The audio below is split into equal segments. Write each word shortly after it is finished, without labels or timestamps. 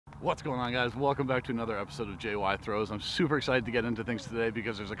What's going on, guys? Welcome back to another episode of DJI Throws. I'm super excited to get into things today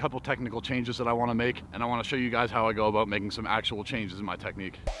because there's a couple technical changes that I want to make, and I want to show you guys how I go about making some actual changes in my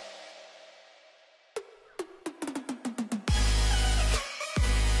technique.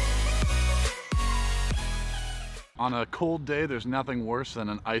 On a cold day, there's nothing worse than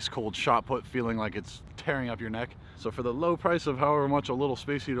an ice cold shot put feeling like it's tearing up your neck. So for the low price of however much a little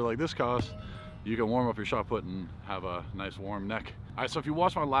space heater like this costs, you can warm up your shot put and have a nice warm neck. All right, so if you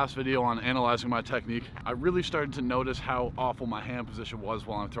watched my last video on analyzing my technique, I really started to notice how awful my hand position was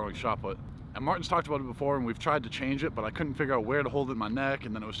while I'm throwing shot put. And Martin's talked about it before, and we've tried to change it, but I couldn't figure out where to hold it in my neck,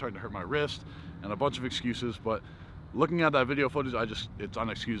 and then it was starting to hurt my wrist, and a bunch of excuses. But looking at that video footage, it's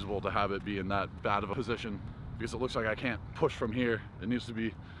unexcusable to have it be in that bad of a position, because it looks like I can't push from here. It needs to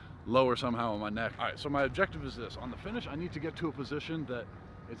be lower somehow on my neck. All right, so my objective is this. On the finish, I need to get to a position that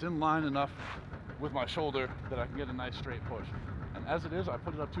it's in line enough with my shoulder that I can get a nice straight push. And as it is, I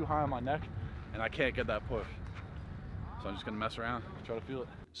put it up too high on my neck and I can't get that push. So I'm just gonna mess around, try to feel it.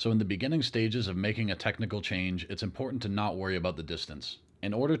 So in the beginning stages of making a technical change, it's important to not worry about the distance.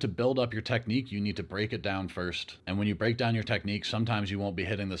 In order to build up your technique, you need to break it down first. And when you break down your technique, sometimes you won't be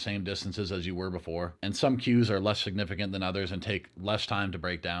hitting the same distances as you were before. And some cues are less significant than others and take less time to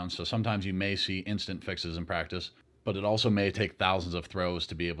break down. So sometimes you may see instant fixes in practice, but it also may take thousands of throws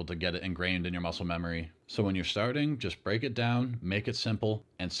to be able to get it ingrained in your muscle memory. So when you're starting, just break it down, make it simple,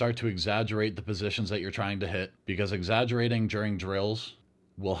 and start to exaggerate the positions that you're trying to hit, because exaggerating during drills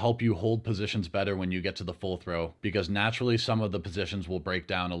will help you hold positions better when you get to the full throw, because naturally some of the positions will break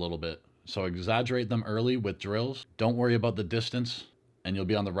down a little bit. So exaggerate them early with drills. Don't worry about the distance, and you'll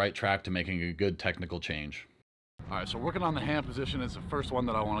be on the right track to making a good technical change. All right, so working on the hand position is the first one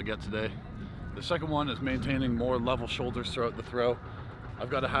that I want to get today. The second one is maintaining more level shoulders throughout the throw. I've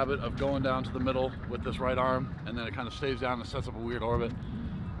got a habit of going down to the middle with this right arm, and then it kind of stays down and sets up a weird orbit.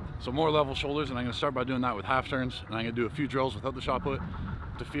 So more level shoulders, and I'm going to start by doing that with half turns, and I'm going to do a few drills without the shot put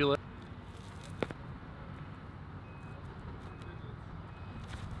to feel it.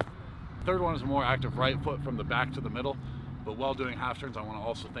 Third one is a more active right foot from the back to the middle, but while doing half turns, I want to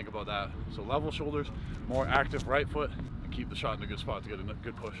also think about that. So level shoulders, more active right foot, keep the shot in a good spot to get a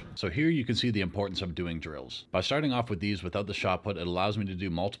good push. So here you can see the importance of doing drills. By starting off with these without the shot put, it allows me to do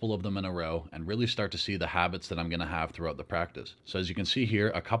multiple of them in a row and really start to see the habits that I'm going to have throughout the practice. So as you can see here,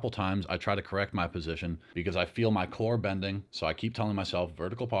 a couple times I try to correct my position because I feel my core bending. So I keep telling myself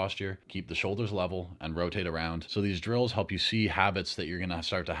vertical posture, keep the shoulders level, and rotate around. So these drills help you see habits that you're going to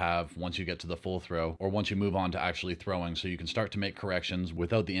start to have once you get to the full throw, or once you move on to actually throwing, so you can start to make corrections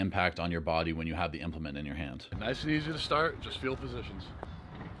without the impact on your body when you have the implement in your hand. Nice and easy to start. Just feel positions.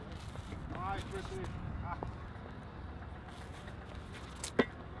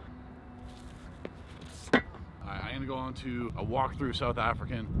 Alright, I'm gonna go on to a walk through South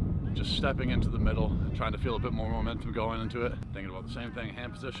African, just stepping into the middle, trying to feel a bit more momentum going into it. Thinking about the same thing,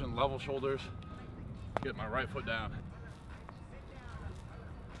 hand position, level shoulders, get my right foot down.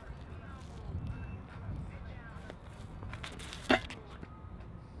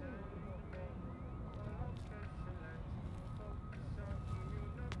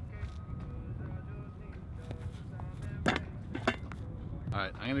 All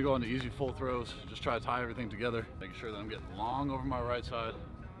right, I'm gonna go into easy full throws, just try to tie everything together, making sure that I'm getting long over my right side,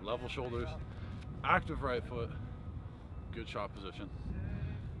 level shoulders, active right foot, good shot position.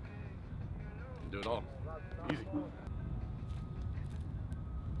 Do it all, easy.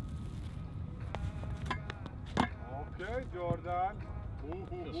 Okay, Jordan.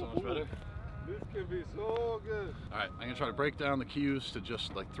 Feels so much better. This can be so good. All right, I'm gonna try to break down the cues to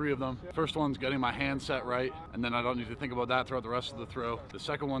just like 3 of them. First one's getting my hand set right, and then I don't need to think about that throughout the rest of the throw. The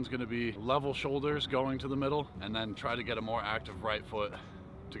second one's gonna be level shoulders going to the middle, and then try to get a more active right foot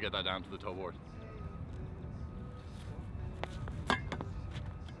to get that down to the toe board.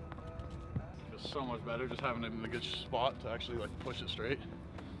 Feels so much better just having it in a good spot to actually like push it straight.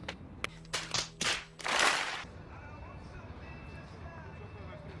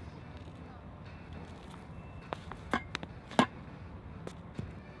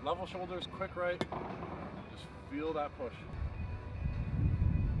 Level shoulders, quick right, just feel that push.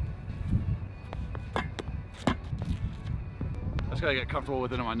 I just gotta get comfortable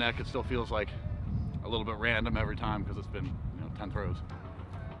with it in my neck. It still feels like a little bit random every time because it's been 10 throws.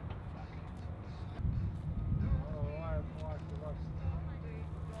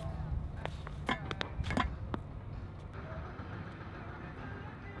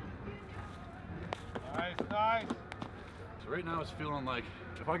 Nice, nice. So right now it's feeling like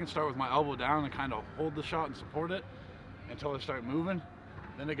if I can start with my elbow down and kind of hold the shot and support it until I start moving,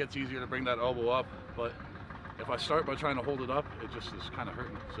 then it gets easier to bring that elbow up. But if I start by trying to hold it up, it just is kind of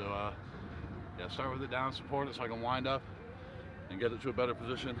hurting. So yeah, start with it down, support it so I can wind up and get it to a better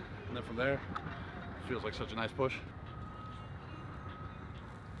position. And then from there, it feels like such a nice push.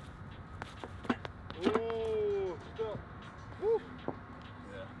 Ooh, still. Woo.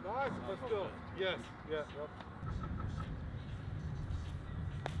 Yeah. Nice, but still. Yes, yeah, yep.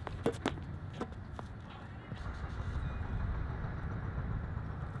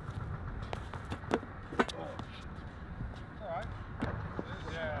 Alright.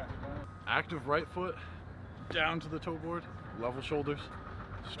 Yeah. Active right foot, down to the toe board, level shoulders,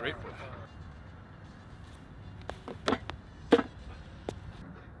 straight push.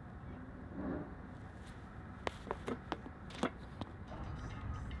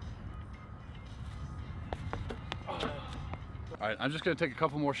 All right, I'm just gonna take a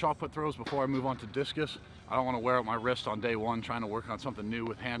couple more shot put throws before I move on to discus. I don't wanna wear out my wrist on day one trying to work on something new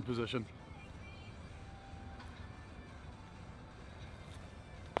with hand position.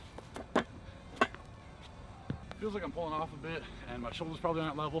 Feels like I'm pulling off a bit and my shoulders probably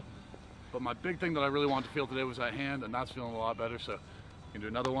aren't level, but my big thing that I really wanted to feel today was that hand, and that's feeling a lot better. So you can do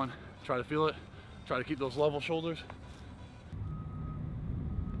another one, try to feel it, try to keep those level shoulders.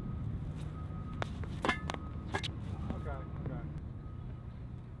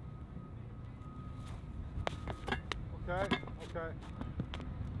 Okay, okay.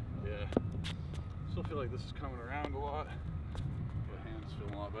 Yeah, still feel like this is coming around a lot, but hands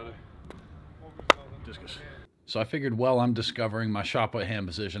feeling a lot better. Discus. So I figured while I'm discovering my shot put hand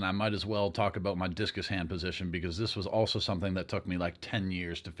position, I might as well talk about my discus hand position, because this was also something that took me like 10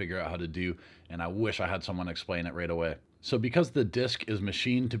 years to figure out how to do, and I wish I had someone explain it right away. So because the disc is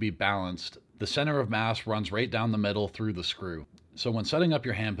machined to be balanced, the center of mass runs right down the middle through the screw. So when setting up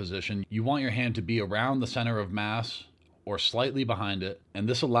your hand position, you want your hand to be around the center of mass or slightly behind it, and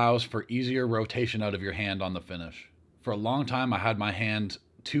this allows for easier rotation out of your hand on the finish. For a long time, I had my hand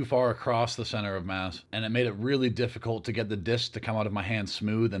too far across the center of mass, and it made it really difficult to get the disc to come out of my hand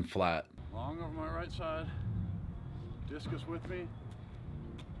smooth and flat. Long over my right side, discus with me,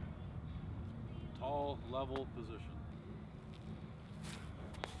 tall, level position.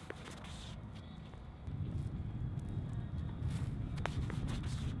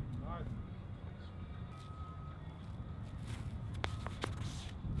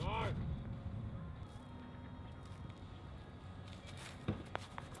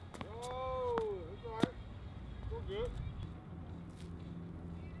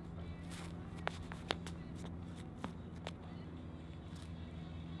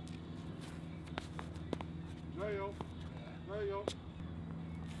 There you go.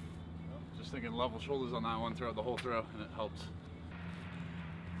 Just thinking level shoulders on that one throughout the whole throw, and it helps.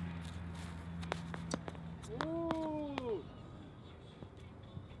 Ooh!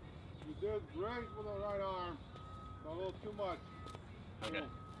 You did great with the right arm. A little too much. Okay.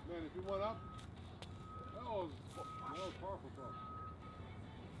 Man, if you went up, that was powerful.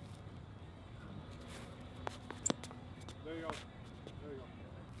 There you go. There you go.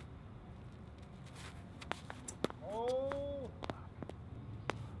 Oh!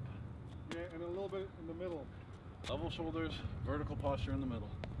 Yeah, and a little bit in the middle. Level shoulders, vertical posture in the middle.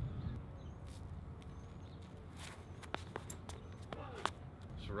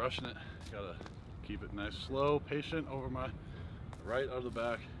 Just rushing it. Gotta keep it nice, slow, patient over my right out of the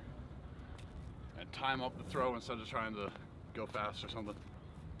back, and time up the throw instead of trying to go fast or something.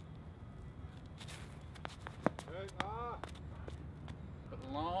 Okay, But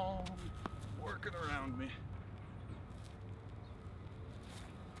long, working around me.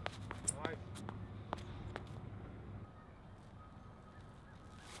 Nice.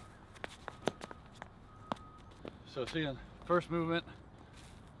 So seeing first movement,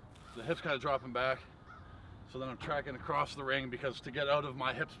 the hips kind of dropping back. So then I'm tracking across the ring, because to get out of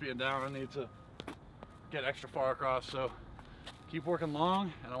my hips being down, I need to get extra far across. So keep working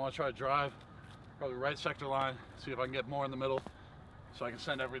long, and I want to try to drive probably right sector line, see if I can get more in the middle so I can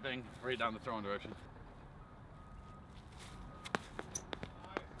send everything right down the throwing direction.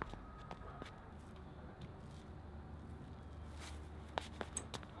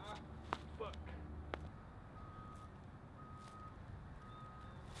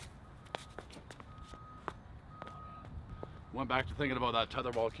 Went back to thinking about that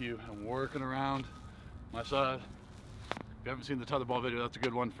tetherball cue and working around my side. If you haven't seen the tetherball video, that's a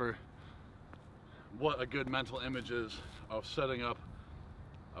good one for what a good mental image is of setting up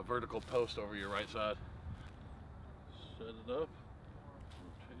a vertical post over your right side. Set it up.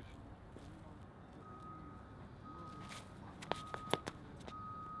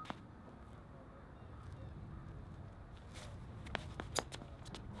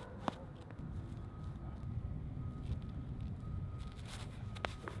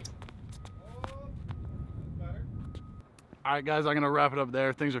 All right, guys, I'm gonna wrap it up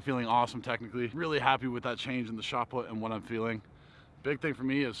there. Things are feeling awesome technically. Really happy with that change in the shot put and what I'm feeling. Big thing for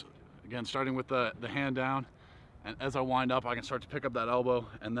me is, again, starting with the hand down, and as I wind up, I can start to pick up that elbow,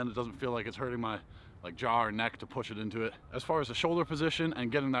 and then it doesn't feel like it's hurting my jaw or neck to push it into it. As far as the shoulder position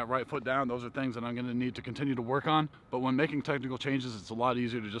and getting that right foot down, those are things that I'm gonna need to continue to work on. But when making technical changes, it's a lot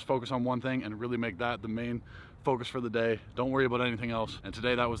easier to just focus on one thing and really make that the main focus for the day. Don't worry about anything else. And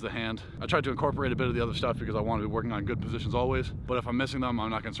today that was the hand. I tried to incorporate a bit of the other stuff because I want to be working on good positions always. But if I'm missing them, I'm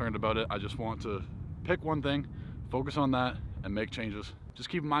not concerned about it. I just want to pick one thing, focus on that, and make changes. Just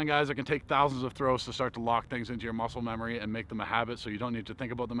keep in mind, guys, it can take thousands of throws to start to lock things into your muscle memory and make them a habit, so you don't need to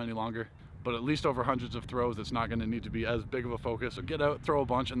think about them any longer. But at least over hundreds of throws, it's not going to need to be as big of a focus. So get out, throw a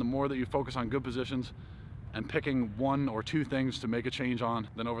bunch, and the more that you focus on good positions and picking one or two things to make a change on,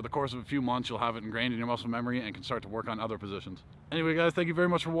 then over the course of a few months, you'll have it ingrained in your muscle memory and can start to work on other positions. Anyway, guys, thank you very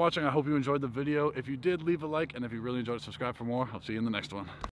much for watching. I hope you enjoyed the video. If you did, leave a like, and if you really enjoyed it, subscribe for more. I'll see you in the next one.